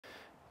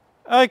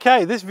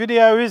Okay, this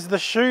video is the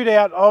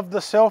shootout of the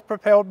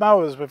self-propelled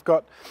mowers. We've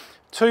got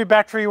two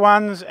battery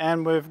ones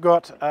and we've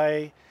got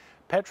a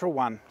petrol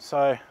one.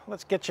 So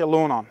let's get your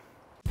lawn on.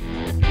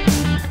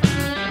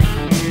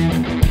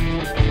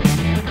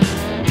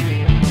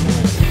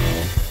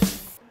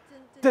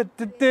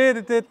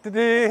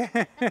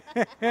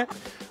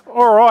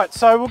 Alright,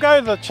 so we'll go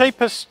to the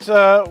cheapest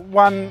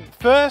one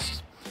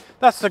first.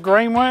 That's the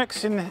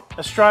Greenworks. In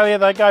Australia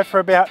they go for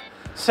about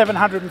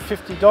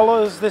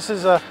 $750. This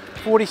is a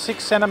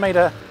 46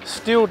 centimetre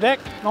steel deck,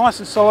 nice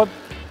and solid,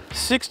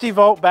 60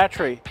 volt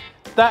battery.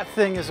 That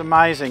thing is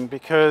amazing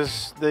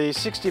because the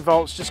 60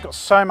 volts just got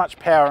so much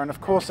power, and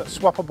of course it's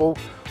swappable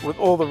with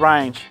all the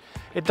range.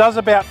 It does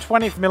about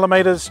 20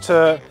 millimeters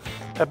to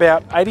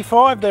about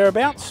 85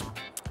 thereabouts,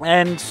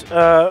 and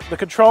the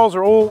controls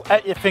are all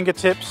at your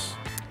fingertips.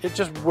 It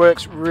just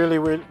works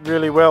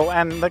really well,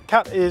 and the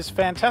cut is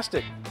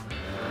fantastic.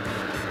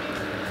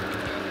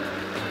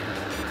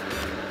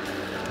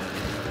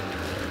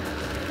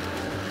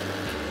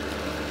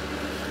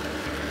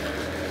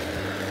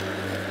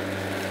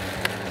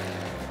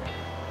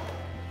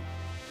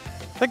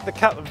 I think the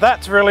cut of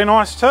that's really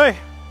nice too.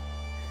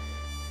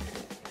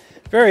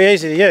 Very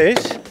easy to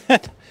use.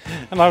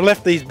 And I've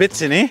left these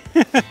bits in here.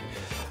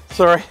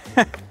 Sorry.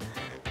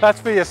 That's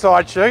for your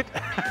side shoot.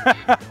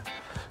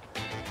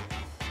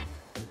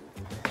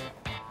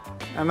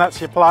 And that's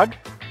your plug.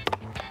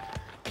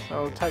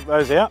 So I'll take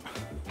those out.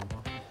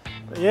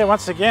 But yeah,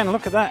 once again,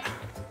 look at that.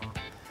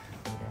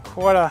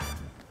 Quite a...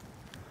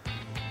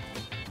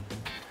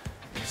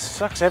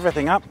 sucks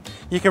everything up.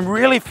 You can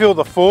really feel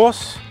the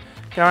force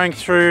going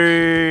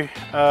through,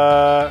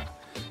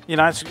 you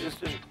know, it's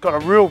got a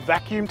real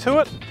vacuum to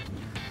it.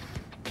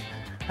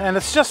 And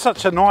it's just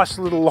such a nice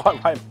little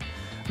lightweight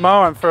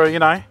mower for, you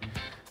know,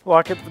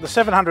 like at the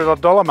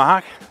 $700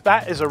 mark,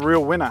 that is a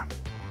real winner.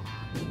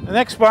 The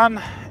next one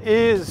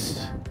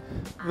is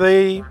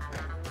the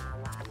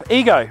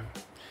Ego.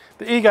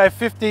 The Ego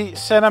 50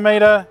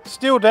 centimetre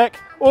steel deck.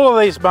 All of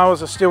these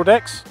mowers are steel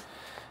decks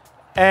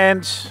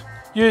and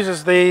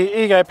uses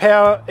the Ego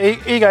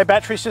Ego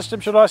battery system,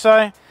 should I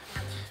say.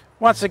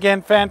 Once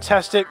again,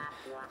 fantastic.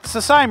 It's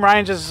the same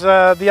range as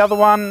the other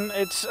one.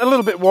 It's a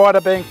little bit wider,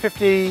 being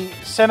 50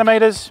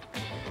 centimetres.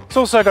 It's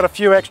also got a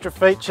few extra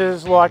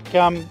features like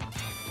having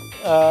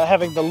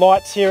the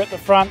lights here at the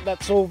front.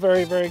 That's all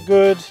very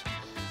good.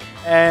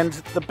 And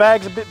the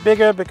bag's a bit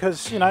bigger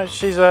because, you know,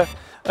 she's a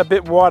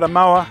bit wider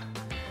mower.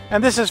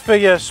 And this is for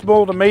your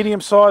small to medium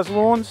sized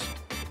lawns.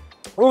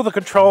 All the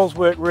controls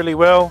work really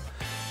well.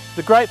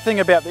 The great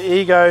thing about the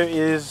Ego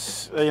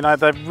is, you know,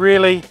 they've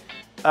really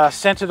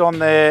centered on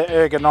their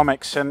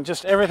ergonomics, and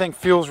just everything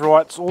feels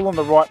right. It's all in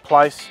the right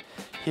place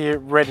here,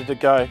 ready to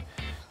go.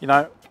 You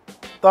know,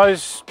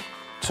 those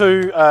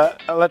two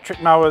electric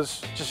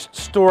mowers just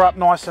store up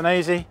nice and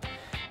easy,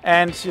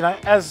 and you know,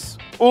 as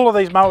all of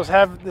these mowers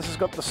have, this has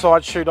got the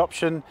side shoot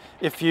option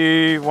if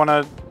you want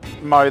to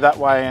mow that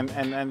way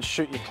and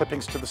shoot your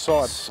clippings to the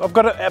sides. I've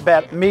got it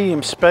about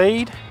medium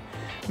speed,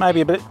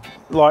 maybe a bit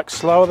like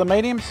slower than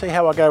medium. See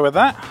how I go with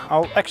that.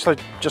 I'll actually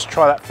just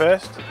try that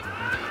first.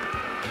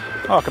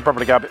 Oh, I could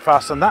probably go a bit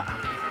faster than that.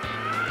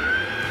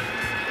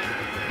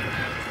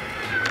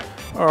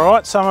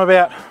 Alright, so I'm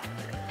about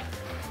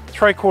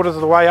 3/4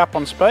 of the way up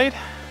on speed.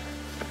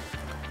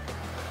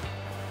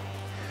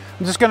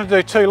 I'm just going to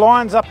do 2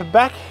 lines up and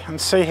back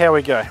and see how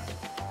we go.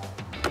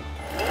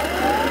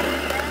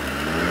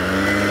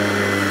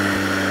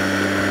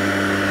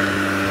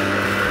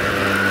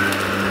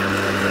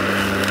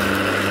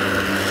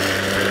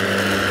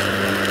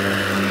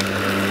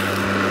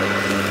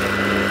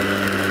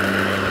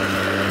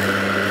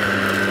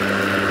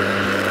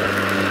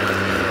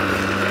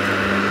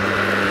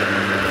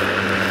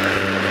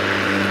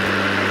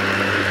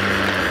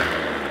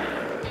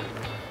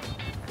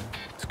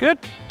 Good.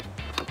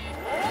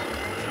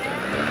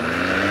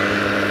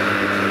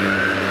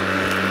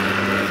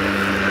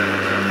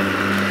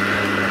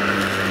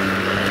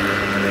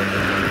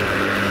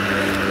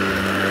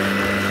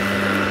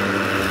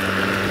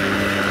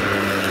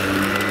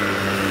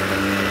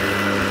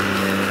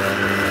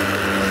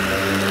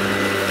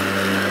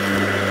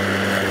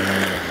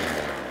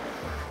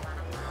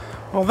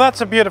 Well,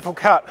 that's a beautiful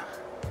cut.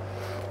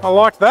 I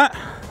like that.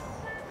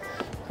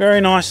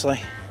 Very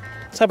nicely.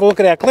 Let's have a look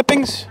at our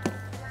clippings.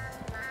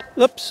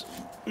 Oops,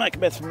 make a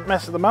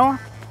mess of the mower.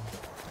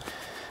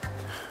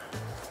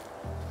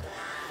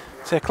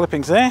 There's our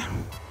clippings there.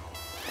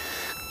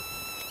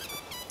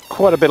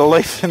 Quite a bit of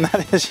leaf in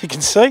that, as you can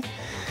see,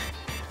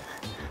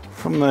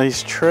 from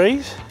these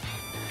trees.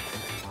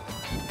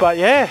 But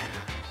yeah,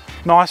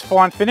 nice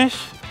fine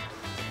finish.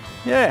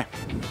 Yeah,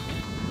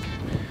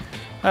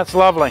 that's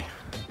lovely.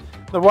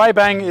 The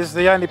Weibang is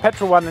the only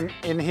petrol one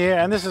in here,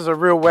 and this is a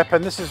real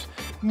weapon. This is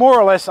more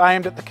or less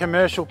aimed at the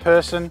commercial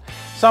person.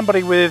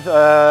 Somebody with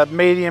a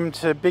medium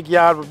to big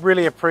yard would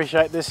really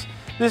appreciate this.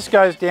 This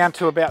goes down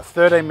to about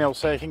 13 mil,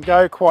 so you can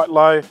go quite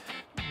low.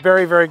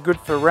 Very good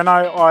for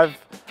reno. I've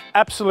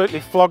absolutely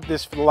flogged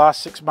this for the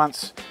last 6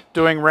 months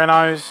doing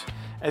renos.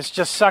 It's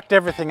just sucked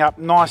everything up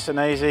nice and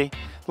easy.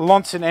 The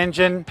Lonson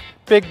engine,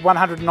 big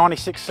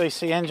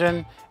 196cc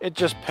engine. It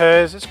just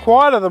purrs. It's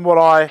quieter than what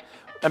I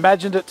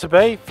imagined it to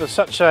be for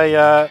such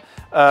a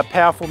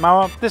powerful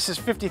mower. This is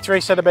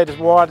 53 centimeters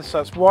wide, so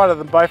it's wider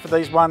than both of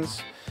these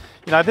ones.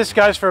 You know, this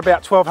goes for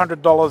about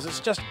 $1,200. It's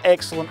just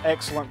excellent,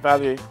 excellent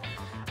value.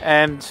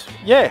 And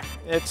yeah,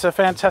 it's a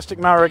fantastic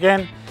mower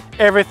again.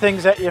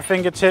 Everything's at your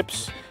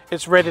fingertips.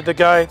 It's ready to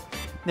go.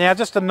 Now,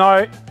 just to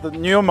note, the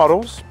newer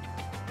models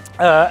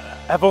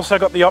have also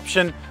got the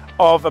option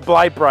of a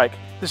blade brake.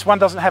 This one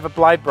doesn't have a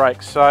blade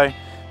brake, so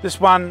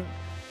this one,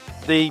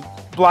 the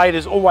blade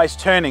is always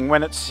turning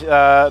when it's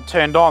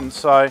turned on.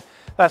 So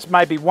that's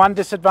maybe one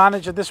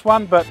disadvantage of this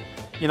one, but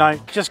you know,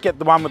 just get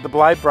the one with the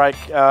blade brake.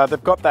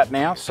 They've got that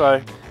now,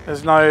 so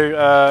there's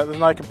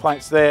no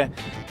complaints there.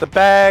 The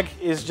bag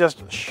is just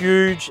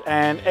huge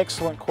and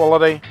excellent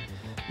quality.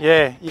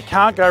 Yeah, you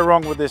can't go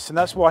wrong with this, and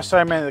that's why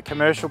so many of the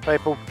commercial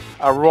people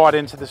are right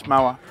into this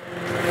mower.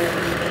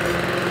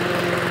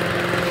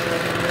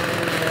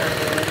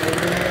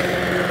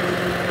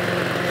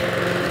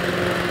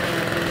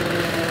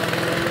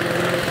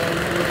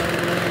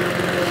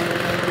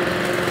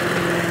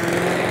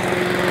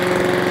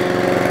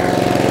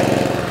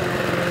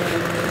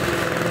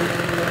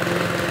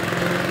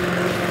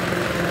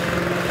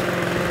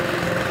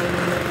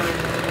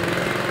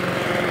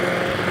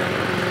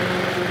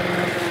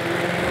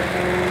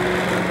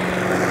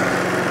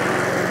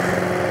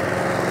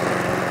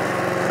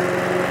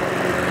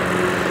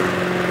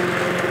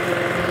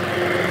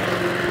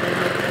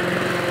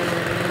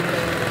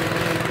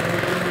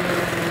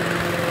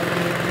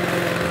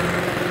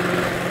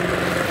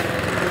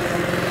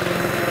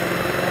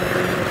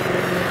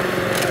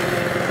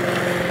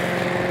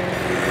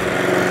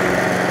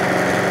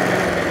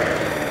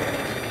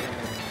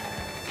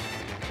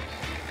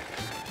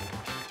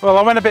 Well,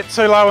 I went a bit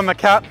too low in the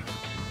cut,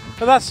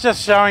 but that's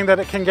just showing that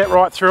it can get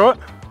right through it.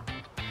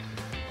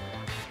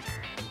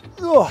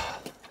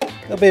 Oh,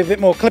 there'll be a bit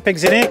more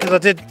clippings in here because I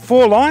did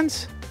 4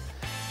 lines.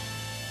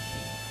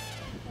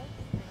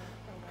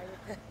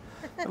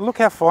 Look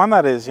how fine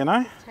that is, you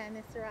know. Turn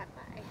this the right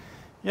way.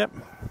 Yep,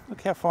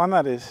 look how fine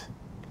that is.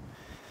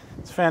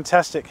 It's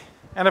fantastic.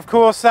 And of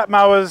course that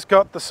mower's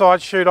got the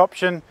side shoot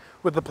option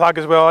with the plug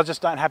as well. I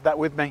just don't have that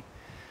with me.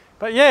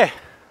 But yeah,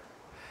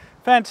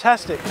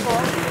 fantastic.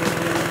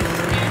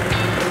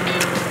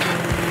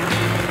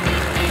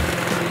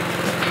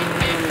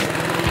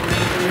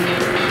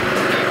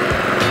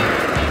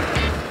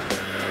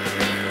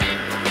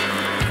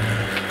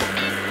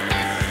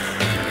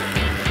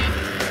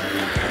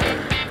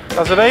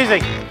 Does it easy.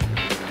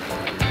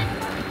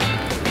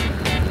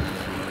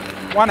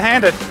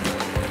 One-handed.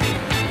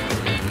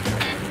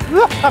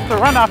 Have to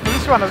run after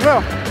this one as well.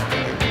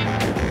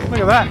 Look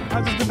at that.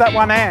 I just did that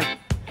one hand.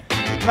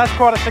 And that's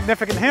quite a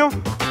significant hill.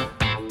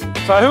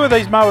 So who are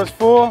these mowers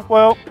for?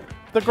 Well,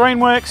 the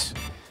Greenworks,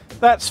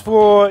 that's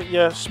for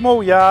your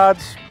small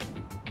yards,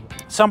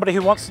 somebody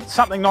who wants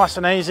something nice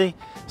and easy,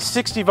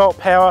 60 volt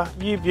power,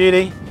 new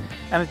beauty,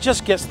 and it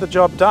just gets the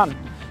job done.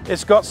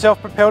 It's got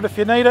self-propelled if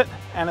you need it,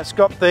 and it's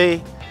got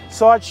the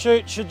side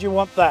shoot should you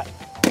want that.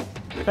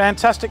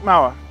 Fantastic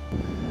mower.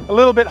 A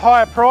little bit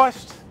higher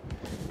priced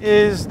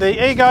is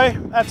the Ego.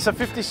 That's a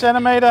 50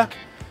 centimeter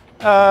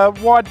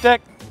wide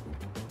deck.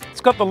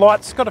 It's got the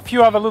lights, it's got a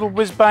few other little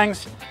whiz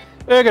bangs.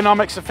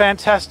 Ergonomics are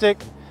fantastic.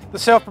 The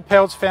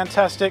self-propelled's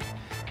fantastic.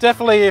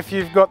 Definitely if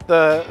you've got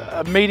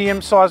the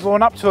medium sized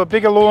lawn up to a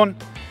bigger lawn,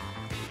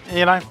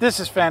 you know, this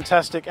is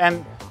fantastic.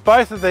 And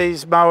both of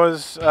these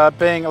mowers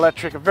being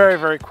electric are very,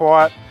 very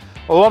quiet.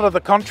 A lot of the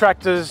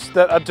contractors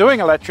that are doing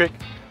electric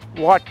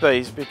like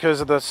these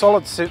because of the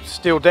solid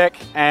steel deck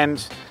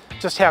and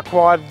just how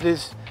quiet it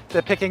is.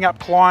 They're picking up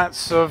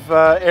clients of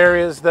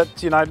areas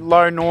that, you know,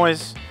 low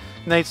noise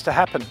needs to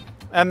happen.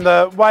 And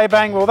the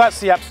Weibang, well, that's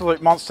the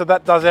absolute monster.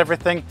 That does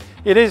everything.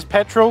 It is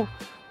petrol,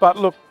 but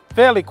look,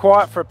 fairly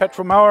quiet for a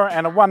petrol mower,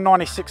 and a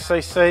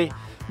 196cc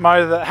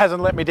motor that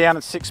hasn't let me down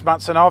in 6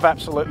 months, and I've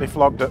absolutely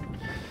flogged it.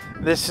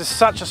 This is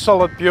such a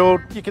solid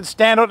build. You can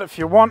stand on it if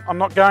you want. I'm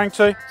not going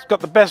to. It's got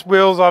the best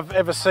wheels I've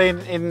ever seen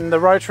in the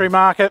Rotary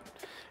market.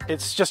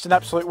 It's just an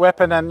absolute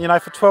weapon, and you know,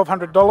 for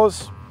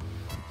 $1,200,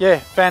 yeah,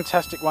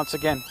 fantastic once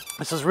again.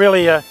 This is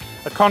really a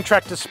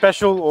contractor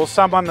special, or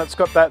someone that's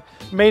got that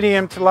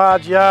medium to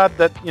large yard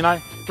that, you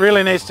know,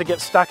 really needs to get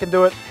stuck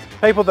into it.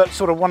 People that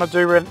sort of want to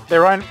do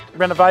their own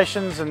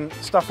renovations and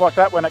stuff like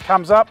that when it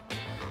comes up,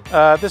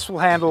 this will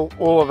handle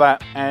all of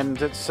that, and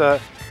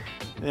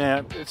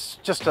yeah, it's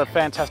just a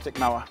fantastic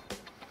mower.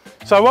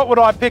 So what would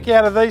I pick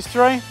out of these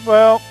three?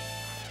 Well,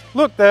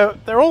 look,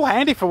 they're all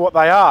handy for what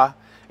they are.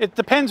 It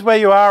depends where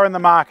you are in the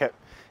market.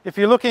 If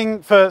you're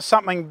looking for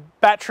something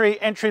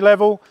battery entry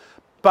level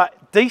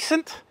but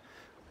decent,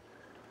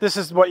 this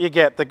is what you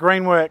get. The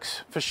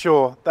Greenworks for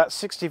sure. That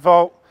 60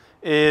 volt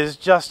is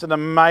just an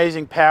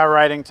amazing power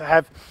rating to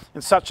have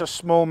in such a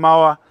small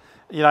mower,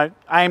 you know,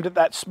 aimed at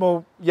that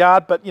small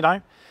yard. But you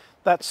know,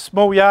 that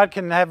small yard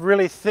can have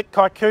really thick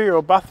kikuyu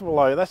or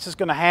buffalo. That's just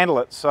going to handle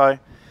it. So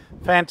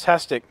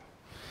fantastic.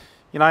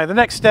 You know, the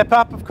next step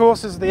up, of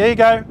course, is the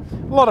Ego.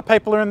 A lot of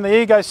people are in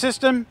the Ego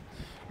system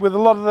with a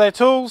lot of their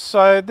tools,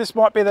 so this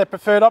might be their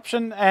preferred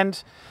option,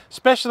 and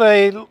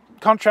especially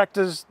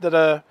contractors that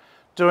are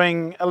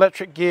doing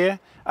electric gear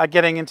are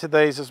getting into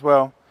these as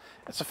well.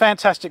 It's a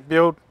fantastic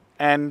build,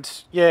 and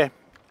yeah,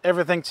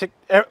 everything ticked,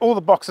 all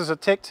the boxes are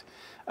ticked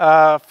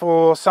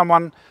for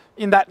someone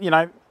in that, you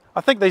know,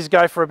 I think these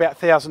go for about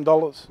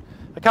 $1,000.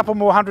 A couple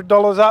more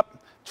 $100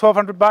 up,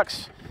 1,200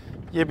 bucks,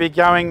 you'd be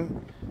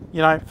going,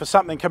 you know, for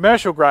something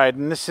commercial grade,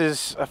 and this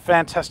is a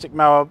fantastic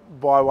mower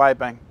by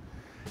Weibang.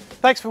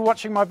 Thanks for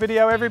watching my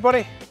video,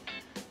 everybody.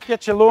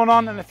 Get your lawn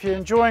on, and if you're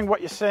enjoying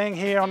what you're seeing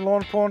here on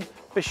Lawnporn,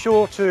 be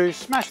sure to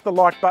smash the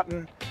like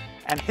button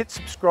and hit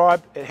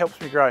subscribe. It helps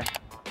me grow.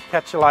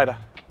 Catch you later.